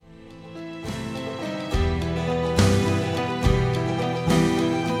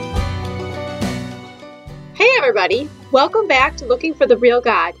everybody. Welcome back to Looking for the Real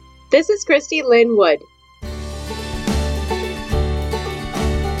God. This is Christy Lynn Wood.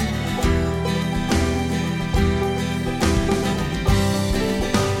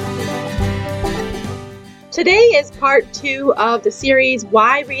 Today is part 2 of the series,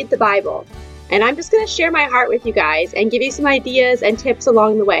 Why Read the Bible? And I'm just going to share my heart with you guys and give you some ideas and tips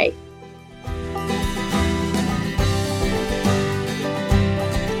along the way.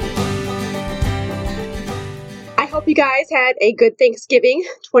 I hope you guys had a good Thanksgiving,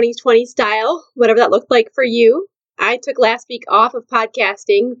 2020 style, whatever that looked like for you. I took last week off of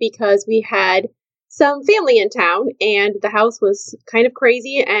podcasting because we had some family in town and the house was kind of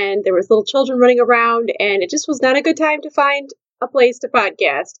crazy and there was little children running around and it just was not a good time to find a place to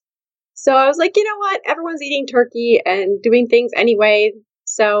podcast. So I was like, you know what? Everyone's eating turkey and doing things anyway,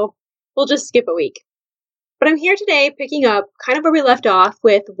 so we'll just skip a week. But I'm here today picking up kind of where we left off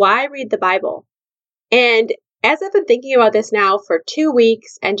with why read the Bible. And as I've been thinking about this now for 2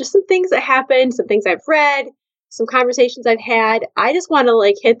 weeks and just some things that happened, some things I've read, some conversations I've had, I just want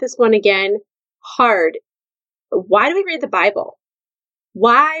to hit this one again hard. Why do we read the Bible?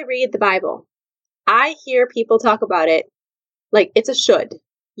 Why read the Bible? I hear people talk about it like it's a should.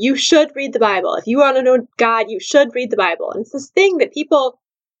 You should read the Bible. If you want to know God, you should read the Bible. And it's this thing that people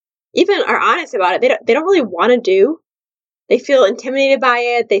even are honest about it. They don't really want to do. They feel intimidated by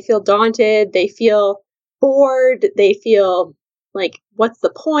it. They feel daunted. They feel bored. They feel like, what's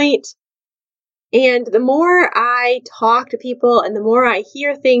the point? And the more I talk to people and the more I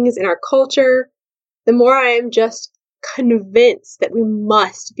hear things in our culture, the more I am just convinced that we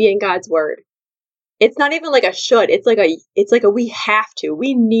must be in God's Word. It's not even like a should. It's like a we have to.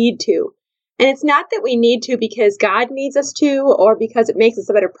 We need to. And it's not that we need to because God needs us to or because it makes us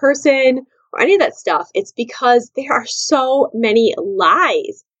a better person or any of that stuff. It's because there are so many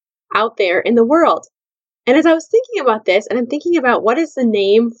lies out there in the world. And as I was thinking about this, and I'm thinking about what is the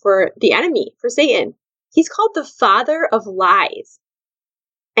name for the enemy, for Satan, he's called the father of lies.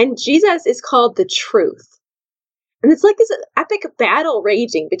 And Jesus is called the truth. And it's like this epic battle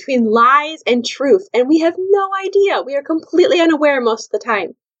raging between lies and truth. And we have no idea. We are completely unaware most of the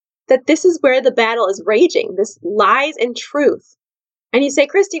time that this is where the battle is raging, this lies and truth. And you say,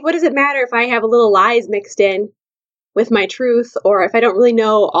 Christy, what does it matter if I have a little lies mixed in with my truth, or if I don't really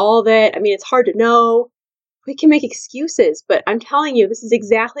know all of it? I mean, it's hard to know. We can make excuses, but I'm telling you, this is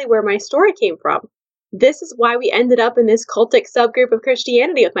exactly where my story came from. This is why we ended up in this cultic subgroup of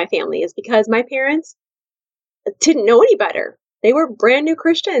Christianity with my family, is because my parents didn't know any better. They were brand new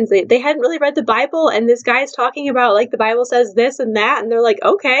Christians. They hadn't really read the Bible, and this guy's talking about, the Bible says this and that, and they're like,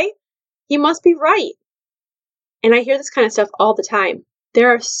 okay, he must be right. And I hear this kind of stuff all the time. There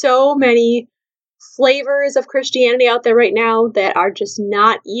are so many flavors of Christianity out there right now that are just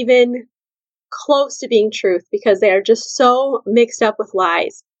not even close to being truth because they are just so mixed up with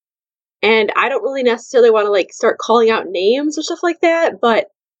lies. And I don't really necessarily want to start calling out names or stuff like that, but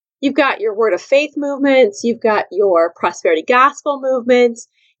you've got your word of faith movements, you've got your prosperity gospel movements,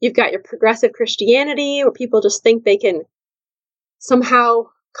 you've got your progressive Christianity where people just think they can somehow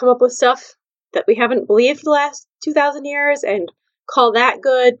come up with stuff that we haven't believed for the last 2,000 years and call that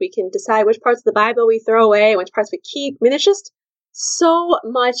good. We can decide which parts of the Bible we throw away and which parts we keep. I mean, it's just so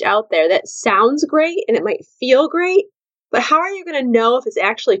much out there that sounds great and it might feel great, but how are you going to know if it's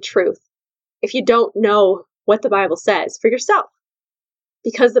actually truth if you don't know what the Bible says for yourself?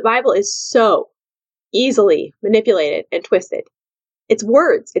 Because the Bible is so easily manipulated and twisted. It's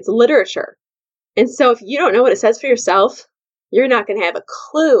words, it's literature. And so if you don't know what it says for yourself, you're not going to have a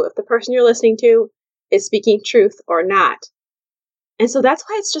clue if the person you're listening to is speaking truth or not. And so that's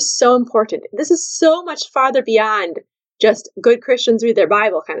why it's just so important. This is so much farther beyond just good Christians read their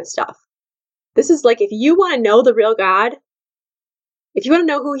Bible kind of stuff. This is if you want to know the real God, if you want to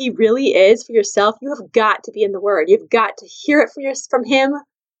know who he really is for yourself, you have got to be in the Word. You've got to hear it from him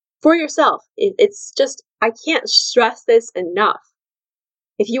for yourself. It's just, I can't stress this enough.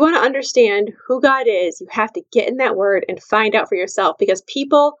 If you want to understand who God is, you have to get in that Word and find out for yourself because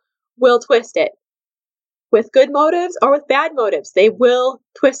people will twist it. With good motives or with bad motives, they will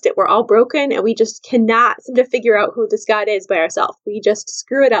twist it. We're all broken and we just cannot seem to figure out who this God is by ourselves. We just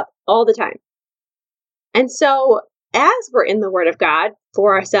screw it up all the time. And so as we're in the Word of God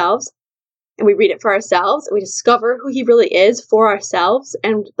for ourselves, and we read it for ourselves, and we discover who he really is for ourselves,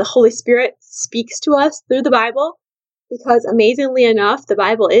 and the Holy Spirit speaks to us through the Bible, because amazingly enough, the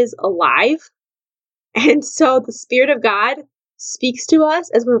Bible is alive. And so the Spirit of God speaks to us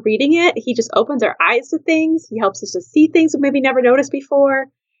as we're reading it. He just opens our eyes to things. He helps us to see things we maybe never noticed before.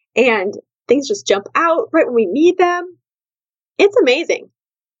 And things just jump out right when we need them. It's amazing.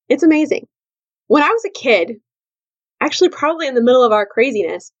 It's amazing. When I was a kid, actually probably in the middle of our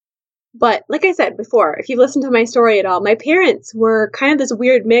craziness. But like I said before, if you've listened to my story at all, my parents were kind of this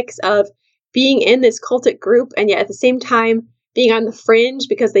weird mix of being in this cultic group and yet at the same time being on the fringe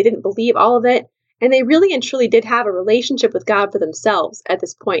because they didn't believe all of it. And they really and truly did have a relationship with God for themselves at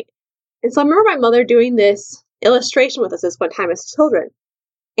this point. And so I remember my mother doing this illustration with us this one time as children.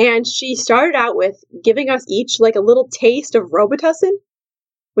 And she started out with giving us each like a little taste of Robitussin,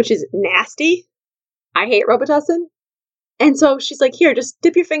 which is nasty. I hate Robitussin. And so she's like, here, just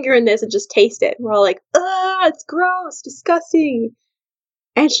dip your finger in this and just taste it. And we're all like, it's gross, disgusting.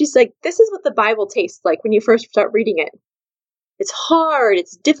 And she's like, this is what the Bible tastes like when you first start reading it. It's hard,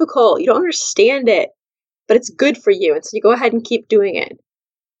 it's difficult, you don't understand it, but it's good for you. And so you go ahead and keep doing it.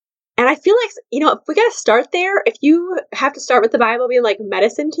 And I feel like, if we got to start there, if you have to start with the Bible being like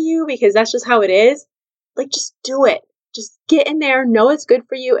medicine to you, because that's just how it is, like just do it. Just get in there, know it's good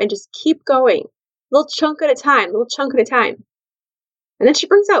for you, and just keep going. Little chunk at a time. And then she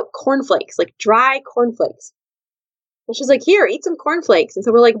brings out cornflakes, like dry cornflakes. And she's like, here, eat some cornflakes. And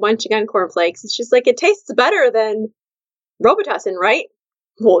so we're like munching on cornflakes. And she's like, it tastes better than Robitussin, right?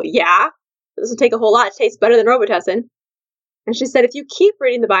 Well, yeah. It doesn't take a whole lot to taste better than Robitussin. And she said, if you keep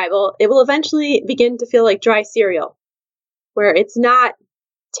reading the Bible, it will eventually begin to feel like dry cereal, where it's not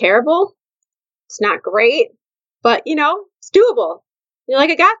terrible, it's not great, but, it's doable. You're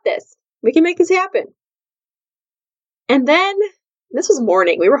like, I got this. We can make this happen. And then, this was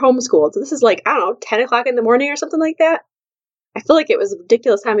morning. We were homeschooled. So this is like, 10 o'clock in the morning or something like that. I feel like it was a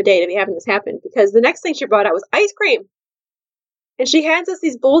ridiculous time of day to be having this happen because the next thing she brought out was ice cream. And she hands us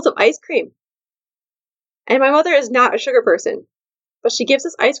these bowls of ice cream. And my mother is not a sugar person, but she gives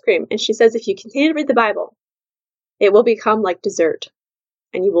us ice cream and she says, if you continue to read the Bible, it will become like dessert.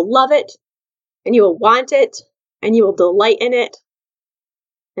 And you will love it, and you will want it, and you will delight in it.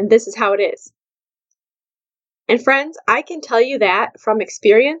 And this is how it is. And friends, I can tell you that from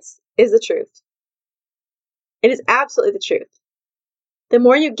experience is the truth. It is absolutely the truth. The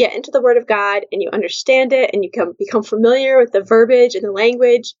more you get into the Word of God and you understand it and you become familiar with the verbiage and the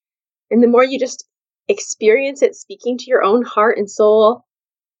language, and the more you just experience it speaking to your own heart and soul,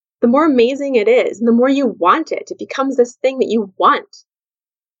 the more amazing it is, and the more you want it. It becomes this thing that you want.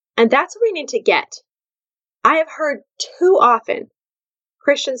 And that's what we need to get. I have heard too often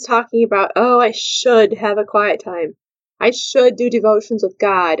Christians talking about, I should have a quiet time. I should do devotions with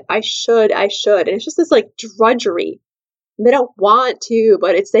God. I should. And it's just this like drudgery. And they don't want to,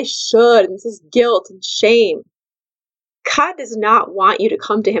 but they should. And this is guilt and shame. God does not want you to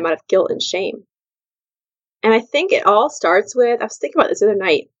come to him out of guilt and shame. And I think it all starts with, I was thinking about this the other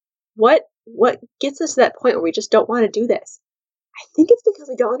night. What gets us to that point where we just don't want to do this? I think it's because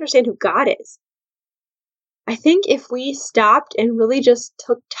we don't understand who God is. I think if we stopped and really just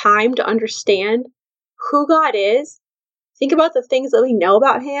took time to understand who God is, think about the things that we know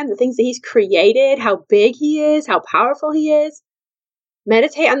about him, the things that he's created, how big he is, how powerful he is,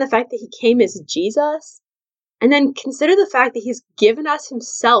 meditate on the fact that he came as Jesus, and then consider the fact that he's given us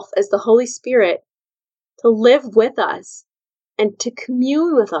himself as the Holy Spirit to live with us and to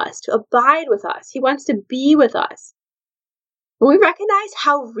commune with us, to abide with us. He wants to be with us. When we recognize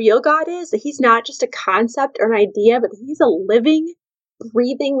how real God is, that he's not just a concept or an idea, but that he's a living,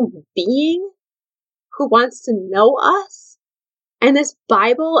 breathing being who wants to know us, and this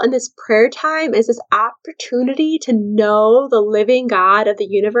Bible and this prayer time is this opportunity to know the living God of the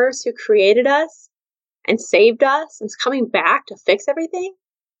universe who created us and saved us and is coming back to fix everything,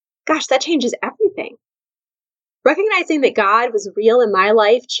 gosh, that changes everything. Recognizing that God was real in my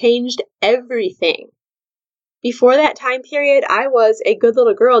life changed everything. Before that time period, I was a good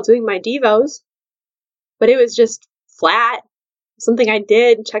little girl doing my devos, but it was just flat, something I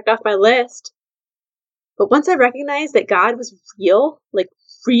did, checked off my list. But once I recognized that God was real, like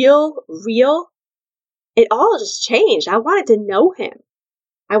real, it all just changed. I wanted to know him.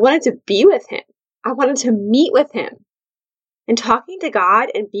 I wanted to be with him. I wanted to meet with him. And talking to God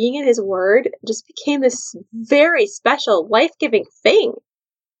and being in his word just became this very special, life-giving thing.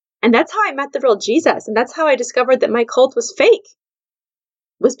 And that's how I met the real Jesus. And that's how I discovered that my cult was fake.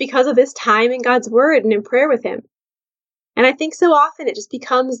 Was because of this time in God's word and in prayer with him. And I think so often it just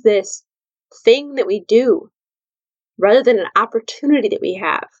becomes this thing that we do rather than an opportunity that we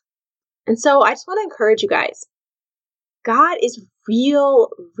have. And so I just want to encourage you guys. God is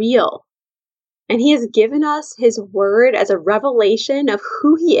real. And he has given us his word as a revelation of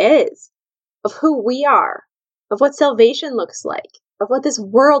who he is, of who we are, of what salvation looks like, of what this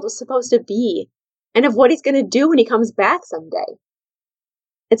world was supposed to be, and of what he's going to do when he comes back someday.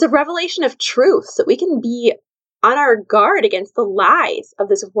 It's a revelation of truth so we can be on our guard against the lies of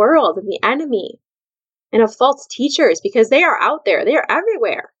this world and the enemy. and of false teachers, because they are out there. They are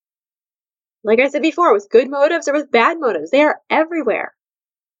everywhere. Like I said before, with good motives or with bad motives, they are everywhere.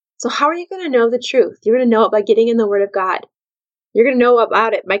 So how are you going to know the truth? You're going to know it by getting in the Word of God. You're going to know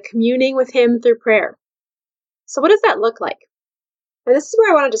about it by communing with Him through prayer. So what does that look like? And this is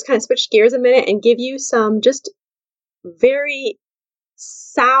where I want to just kind of switch gears a minute and give you some just very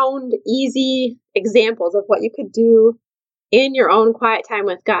sound, easy examples of what you could do in your own quiet time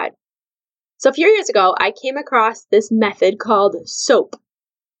with God. So a few years ago, I came across this method called SOAP,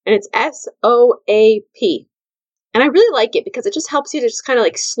 and it's SOAP. And I really like it because it just helps you to just kind of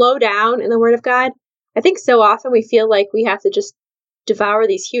like slow down in the Word of God. I think so often we feel like we have to just devour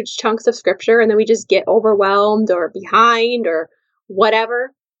these huge chunks of scripture and then we just get overwhelmed or behind or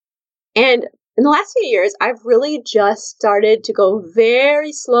whatever. And in the last few years, I've really just started to go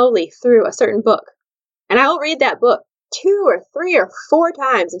very slowly through a certain book. And I will read that book 2 or 3 or 4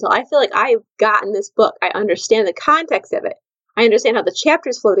 times until I feel like I've gotten this book. I understand the context of it. I understand how the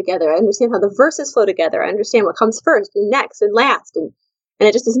chapters flow together. I understand how the verses flow together. I understand what comes first and next and last. And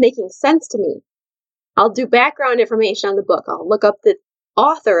it just is making sense to me. I'll do background information on the book. I'll look up the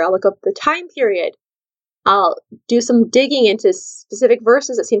author. I'll look up the time period. I'll do some digging into specific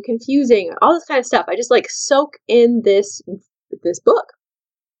verses that seem confusing. All this kind of stuff. I just like soak in this book.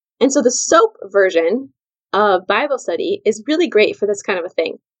 And so the SOAP version of Bible study is really great for this kind of a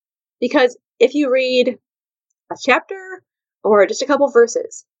thing. Because if you read a chapter or just a couple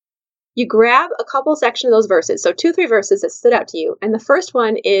verses, you grab a couple sections of those verses, so 2, 3 verses that stood out to you, and the first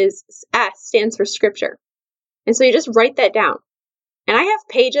one is S, stands for scripture. And so you just write that down. And I have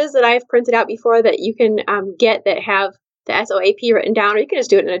pages that I have printed out before that you can get that have the SOAP written down, or you can just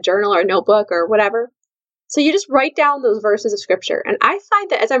do it in a journal or a notebook or whatever. So you just write down those verses of scripture. And I find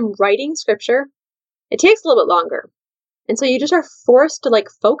that as I'm writing scripture, it takes a little bit longer. And so you just are forced to like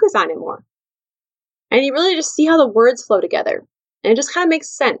focus on it more. And you really just see how the words flow together. And it just kind of makes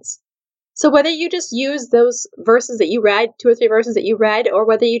sense. So whether you just use those verses that you read, 2 or 3 verses that you read, or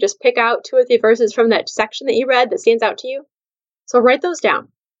whether you just pick out 2 or 3 verses from that section that you read that stands out to you, so write those down.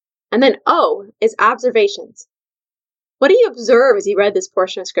 And then O is observations. What do you observe as you read this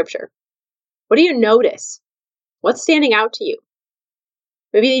portion of scripture? What do you notice? What's standing out to you?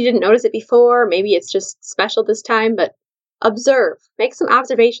 Maybe you didn't notice it before, maybe it's just special this time, but observe. Make some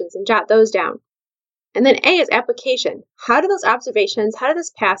observations and jot those down. And then A is application. How do those observations, how does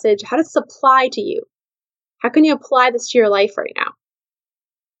this passage, how does this apply to you? How can you apply this to your life right now?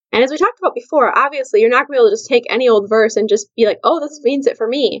 And as we talked about before, obviously you're not going to be able to just take any old verse and just be like, oh, this means it for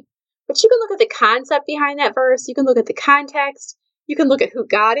me. But you can look at the concept behind that verse. You can look at the context. You can look at who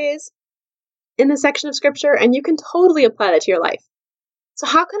God is in the section of scripture, and you can totally apply that to your life. So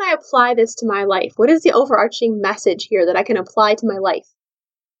how can I apply this to my life? What is the overarching message here that I can apply to my life?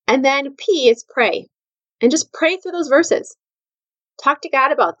 And then P is pray. And just pray through those verses. Talk to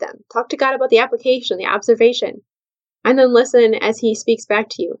God about them. Talk to God about the application, the observation. And then listen as He speaks back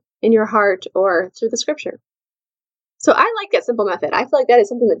to you in your heart or through the scripture. So I like that simple method. I feel like that is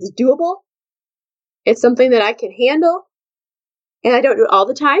something that's doable. It's something that I can handle. And I don't do it all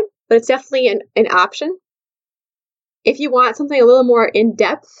the time, but it's definitely an option. If you want something a little more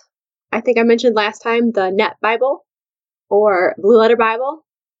in-depth, I think I mentioned last time the Net Bible or Blue Letter Bible,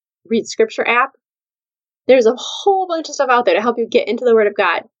 Read Scripture app. There's a whole bunch of stuff out there to help you get into the Word of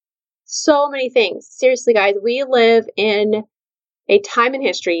God. So many things. Seriously, guys, we live in a time in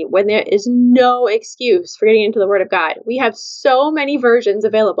history when there is no excuse for getting into the Word of God. We have so many versions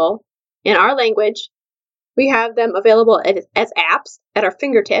available in our language. We have them available as apps at our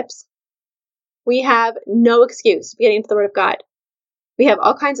fingertips. We have no excuse for getting into the Word of God. We have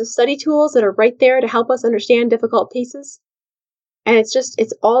all kinds of study tools that are right there to help us understand difficult pieces. And it's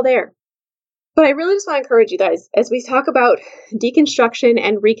all there. But I really just want to encourage you guys, as we talk about deconstruction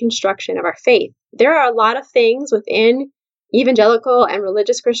and reconstruction of our faith, there are a lot of things within evangelical and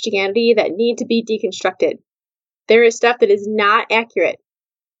religious Christianity that need to be deconstructed. There is stuff that is not accurate.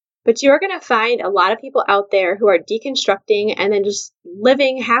 But you're going to find a lot of people out there who are deconstructing and then just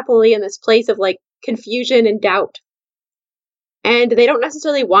living happily in this place of like confusion and doubt. And they don't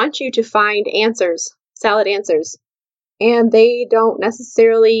necessarily want you to find answers, solid answers. And they don't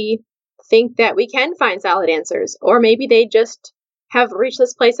necessarily think that we can find solid answers. Or maybe they just have reached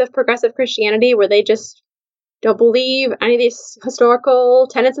this place of progressive Christianity where they just don't believe any of these historical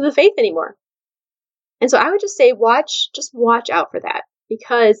tenets of the faith anymore. And so I would just say watch out for that,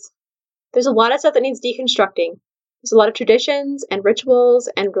 because there's a lot of stuff that needs deconstructing. There's a lot of traditions and rituals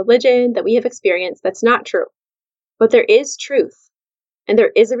and religion that we have experienced that's not true. But there is truth, and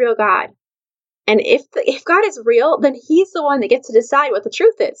there is a real God. And if God is real, then He's the one that gets to decide what the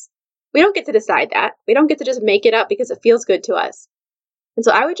truth is. We don't get to decide that. We don't get to just make it up because it feels good to us. And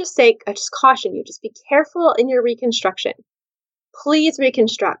so I would just say, I just caution you, just be careful in your reconstruction. Please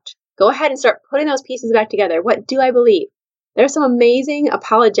reconstruct. Go ahead and start putting those pieces back together. What do I believe? There's some amazing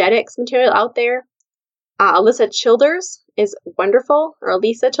apologetics material out there. Alyssa Childers is wonderful, or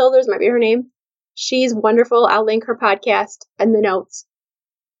Elisa Childers might be her name. She's wonderful. I'll link her podcast in the notes.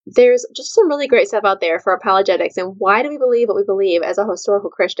 There's just some really great stuff out there for apologetics and why do we believe what we believe as a historical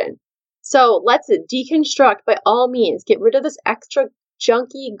Christian. So let's deconstruct by all means. Get rid of this extra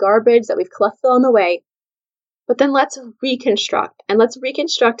junky garbage that we've collected on the way. But then let's reconstruct. And let's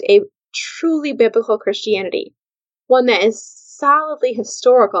reconstruct a truly biblical Christianity. One that is solidly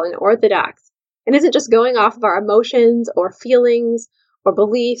historical and orthodox. And isn't just going off of our emotions or feelings or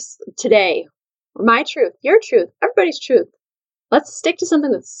beliefs today. My truth, your truth, everybody's truth. Let's stick to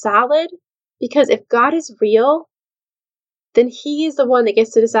something that's solid. Because if God is real, then He is the one that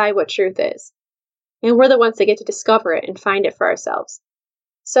gets to decide what truth is. And we're the ones that get to discover it and find it for ourselves.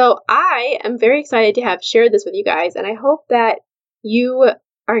 So I am very excited to have shared this with you guys, and I hope that you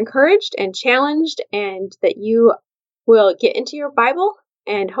are encouraged and challenged and that you will get into your Bible,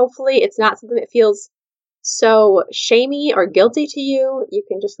 and hopefully it's not something that feels so shamey or guilty to you. You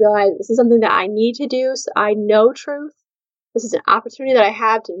can just realize this is something that I need to do so I know truth. This is an opportunity that I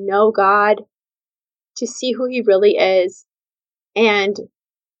have to know God, to see who He really is, and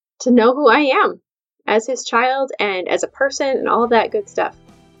to know who I am as His child and as a person and all of that good stuff.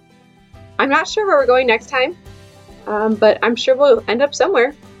 I'm not sure where we're going next time, but I'm sure we'll end up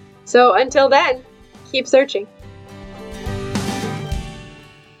somewhere. So until then, keep searching.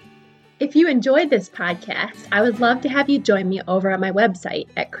 If you enjoyed this podcast, I would love to have you join me over at my website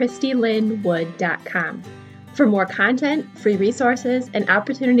at ChristyLynnWood.com for more content, free resources, and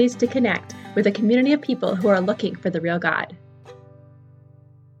opportunities to connect with a community of people who are looking for the real God.